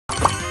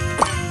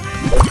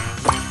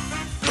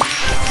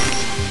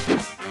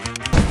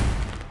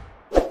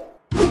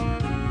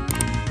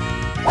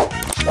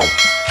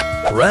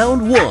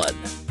Round 1.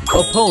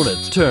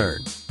 Opponent's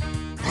turn.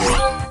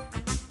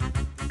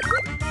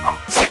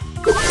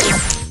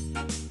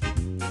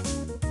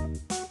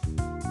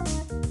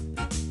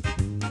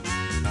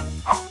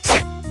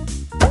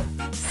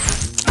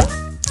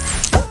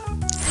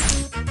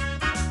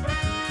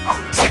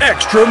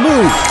 Extra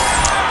move.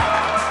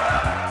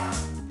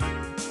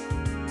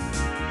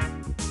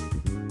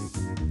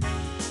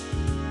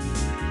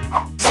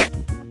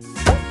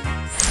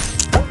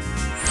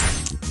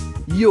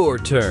 Your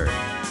turn.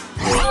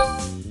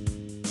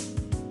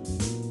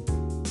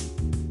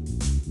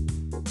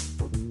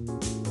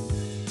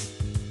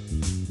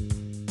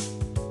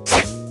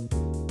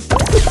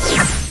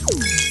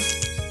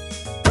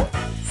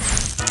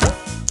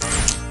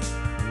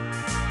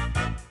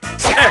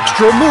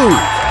 Extra move.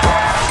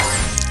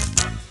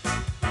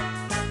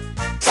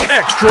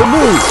 Extra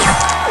move.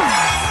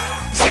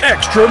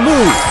 Extra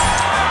move.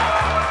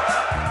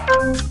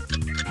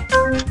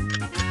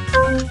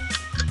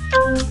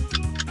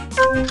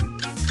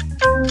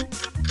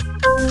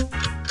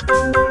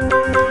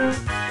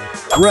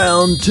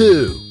 Round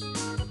 2.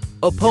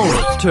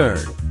 Opponent's turn.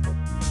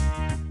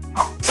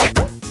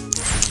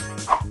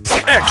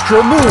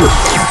 Extra move.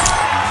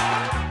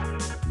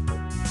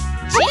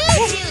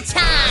 Choo-choo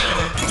time!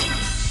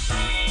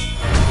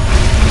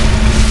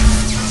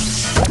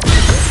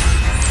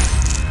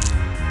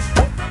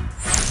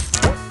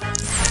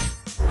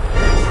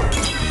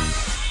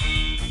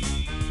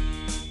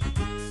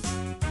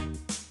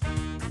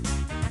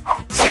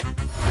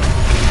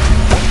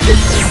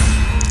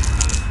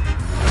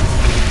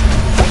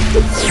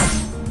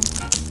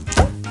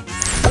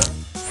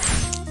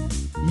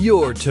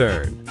 Your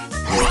turn.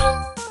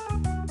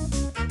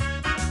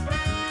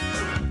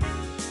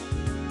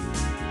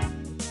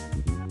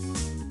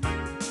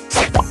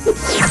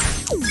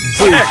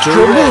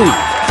 Extra move.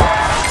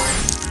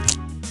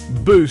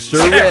 Booster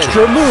ready.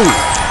 Extra move.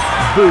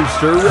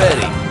 Booster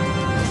ready.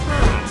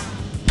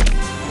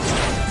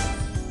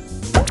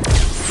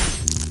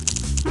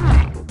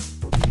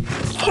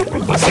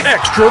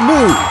 Extra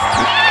move.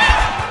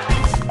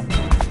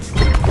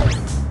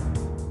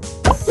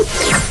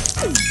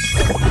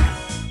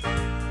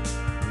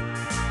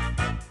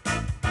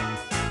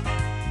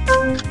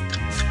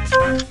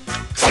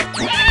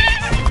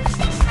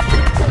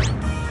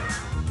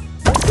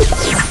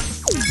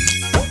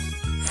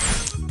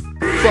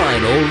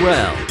 Final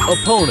round.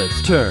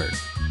 Opponent's turn.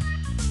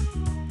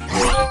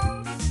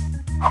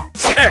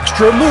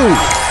 Extra move.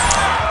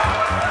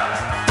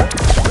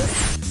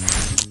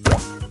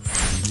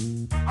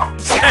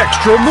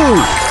 Extra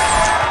move.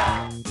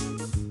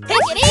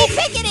 Pickety,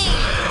 pickety!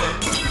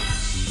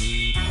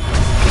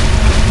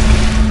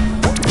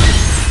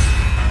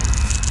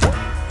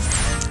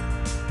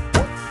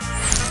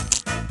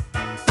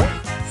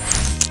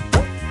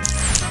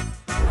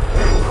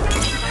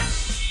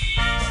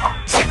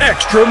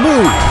 Extra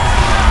move.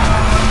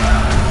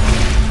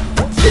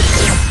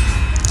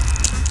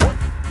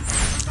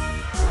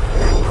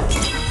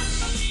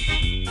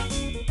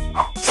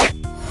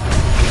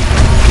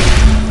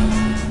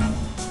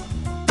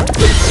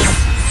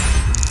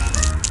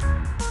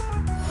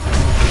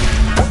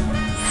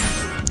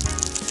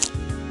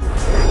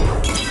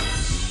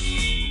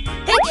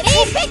 Pickety,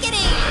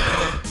 pickety!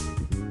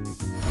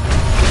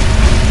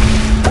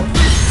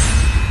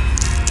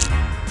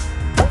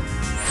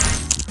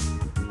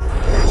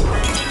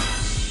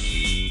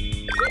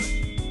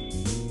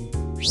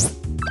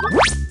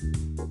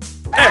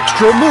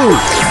 Extra move.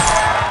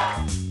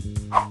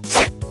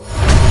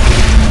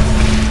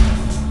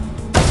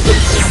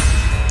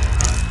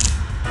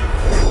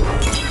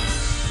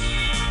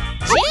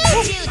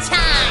 Choo-choo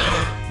time!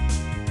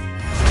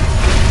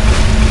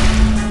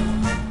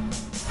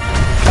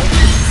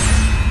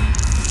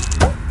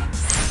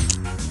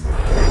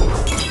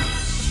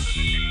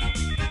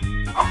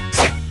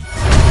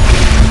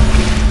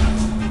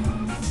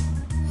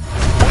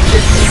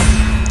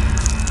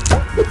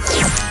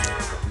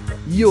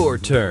 Your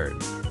turn.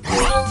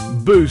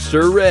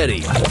 Booster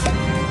ready.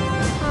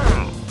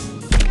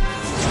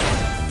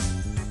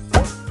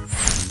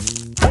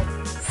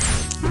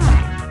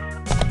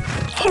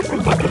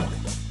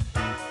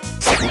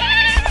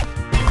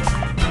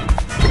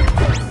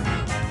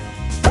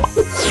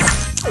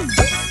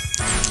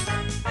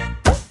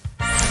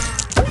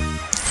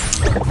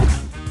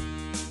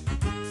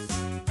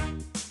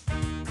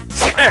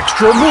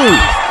 Extra move.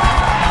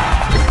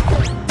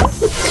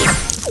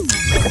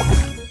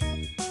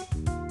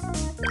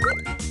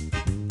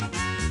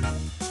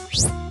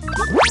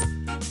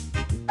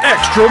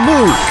 Extra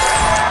move.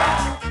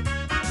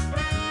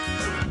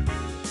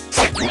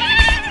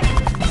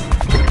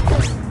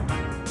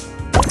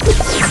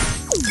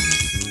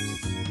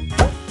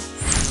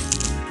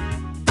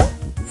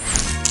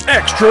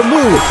 Extra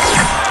move.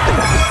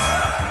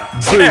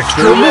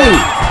 Extra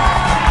move.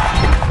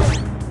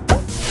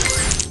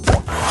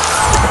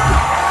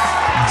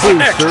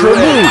 Extra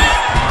move.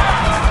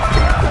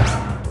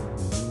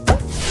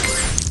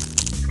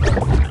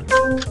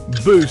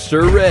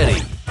 Booster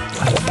ready.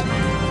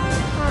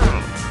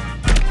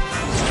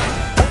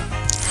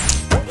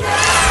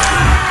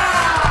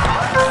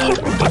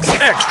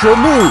 Extra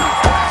move.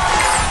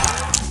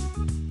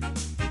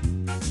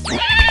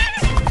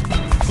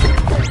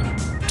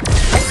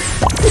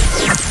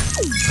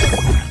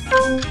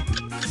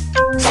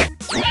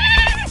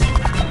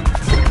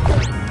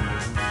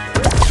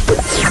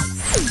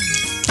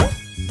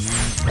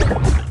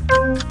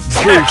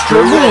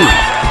 Extra move.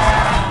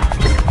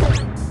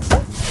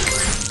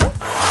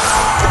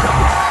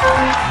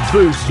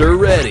 Booster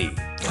ready.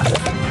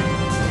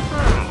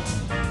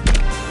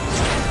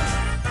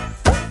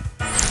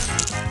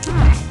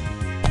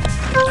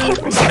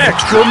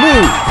 Extra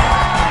move.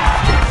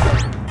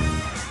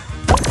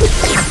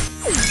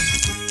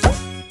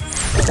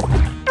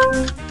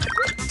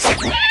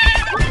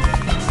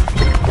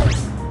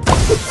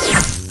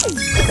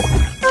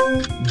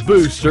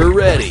 Booster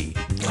ready.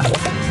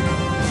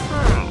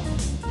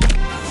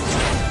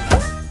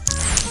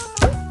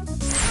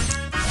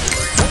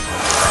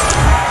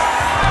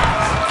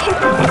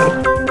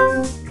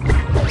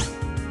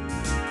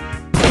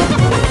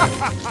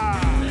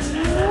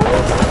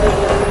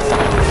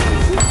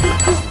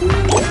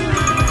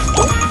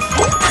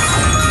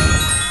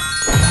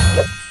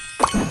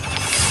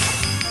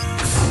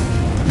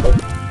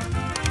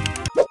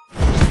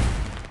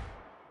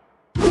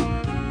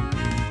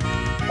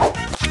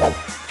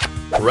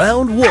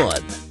 Round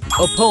 1.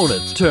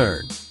 Opponent's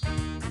turn.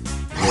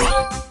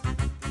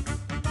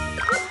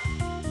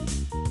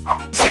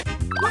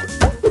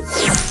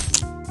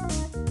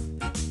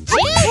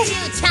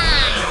 Choo-choo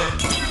time!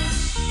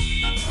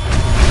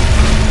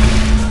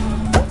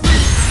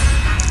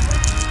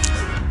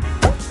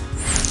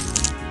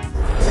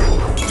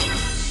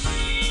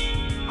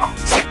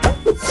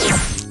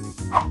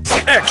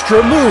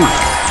 Extra move.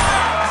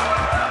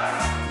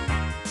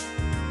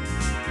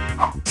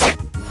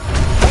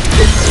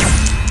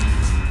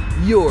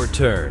 Your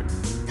turn.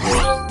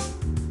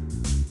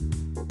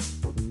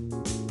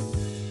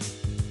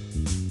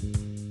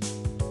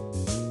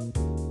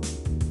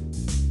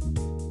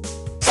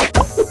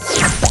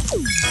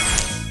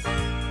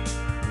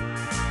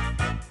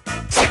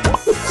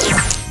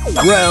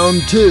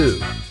 Round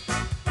 2.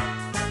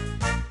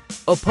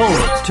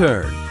 Opponent's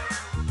turn.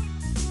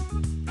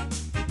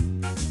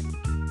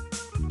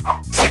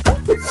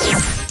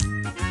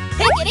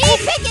 Pickety,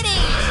 pickety!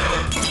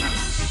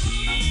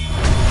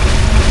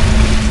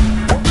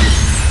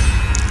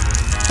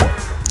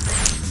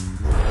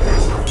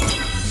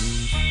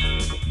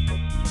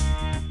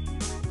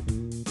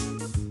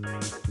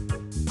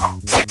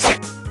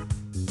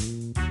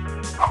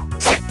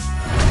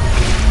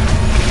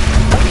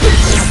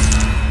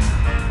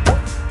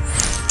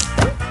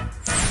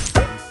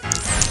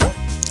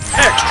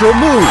 Extra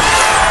move.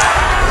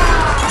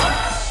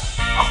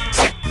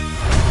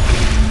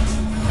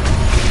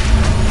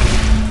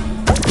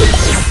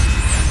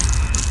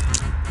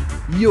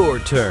 Your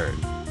turn.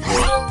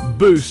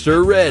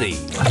 Booster ready.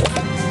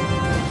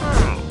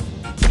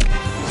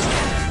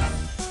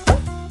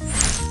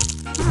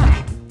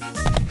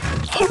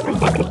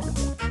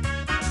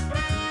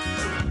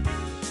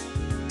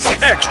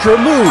 Extra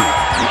move.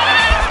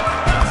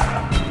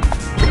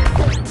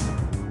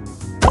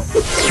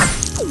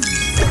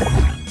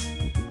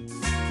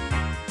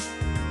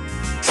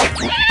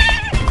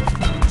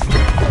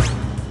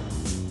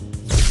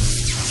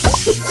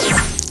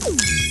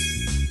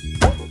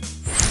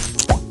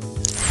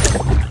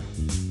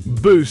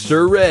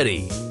 Booster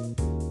ready.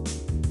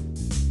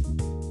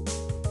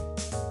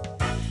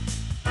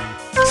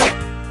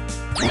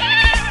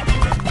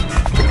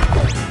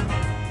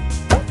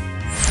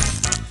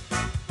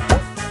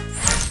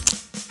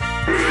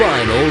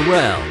 Final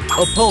round.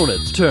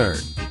 Opponent's turn.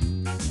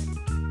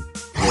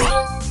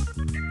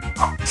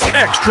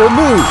 Extra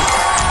move.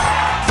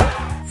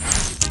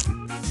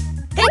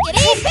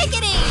 Pickety,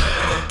 pickety!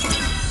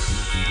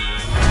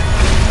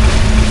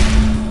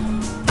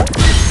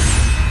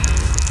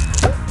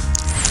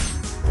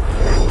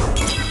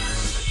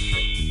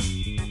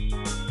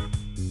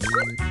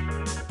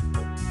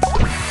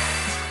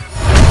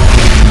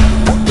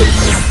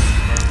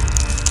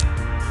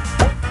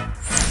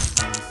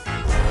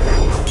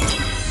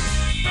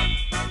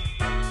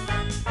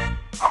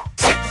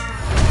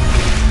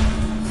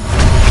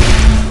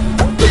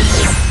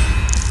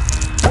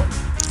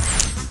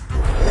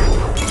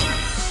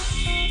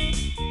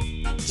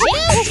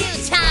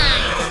 Choo-choo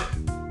time!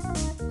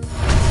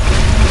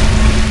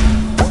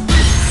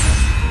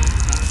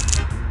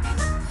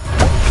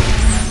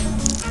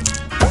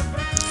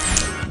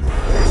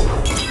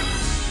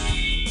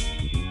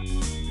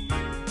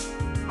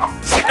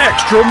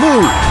 Extra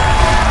move.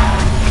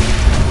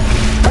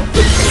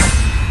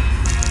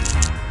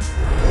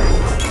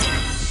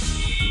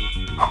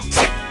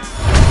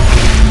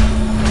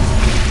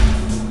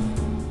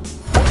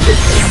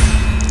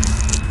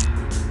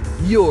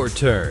 Your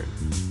turn.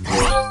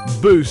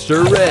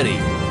 Booster ready.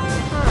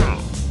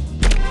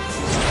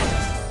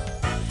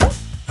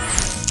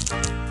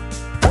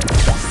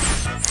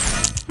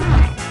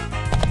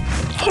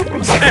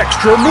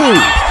 Extra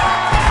move.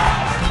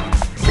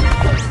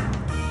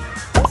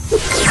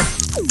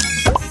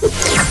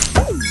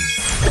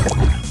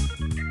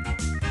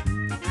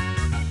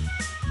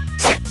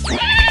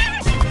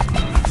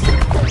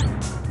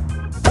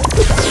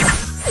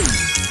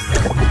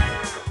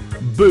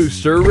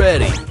 Booster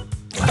ready.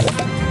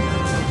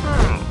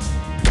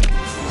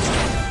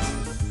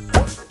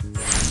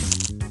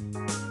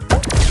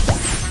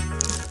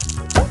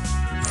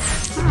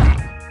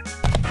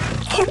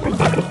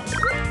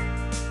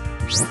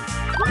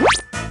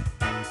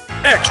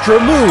 Extra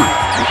move.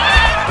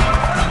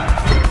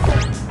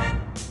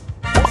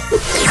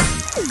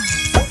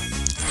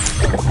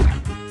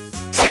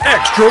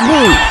 Extra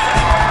move.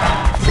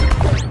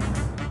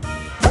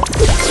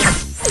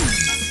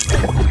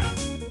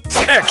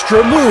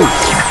 Extra move.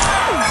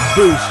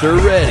 Booster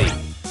ready.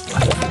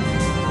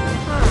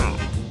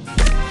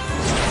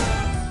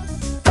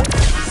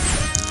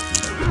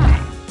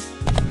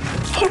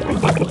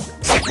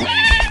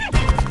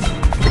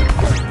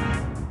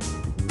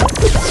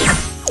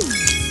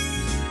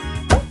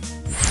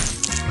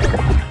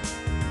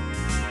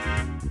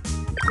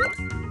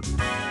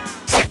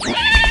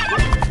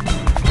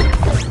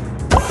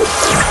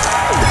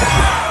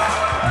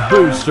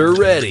 Booster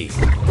ready.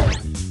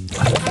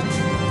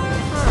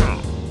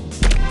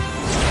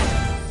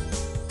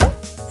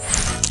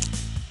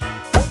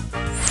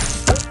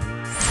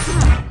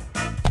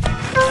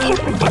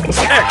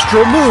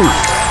 Extra move.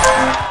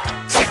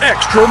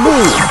 Extra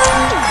move.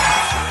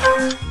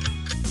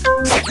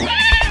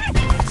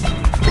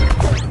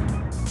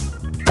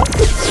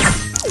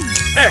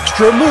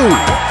 Extra move.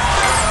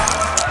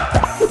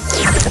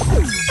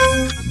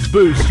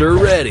 Booster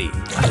ready.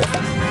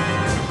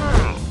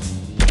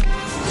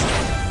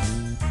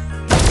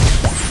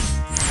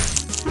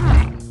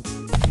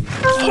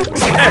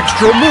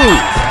 Extra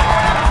move.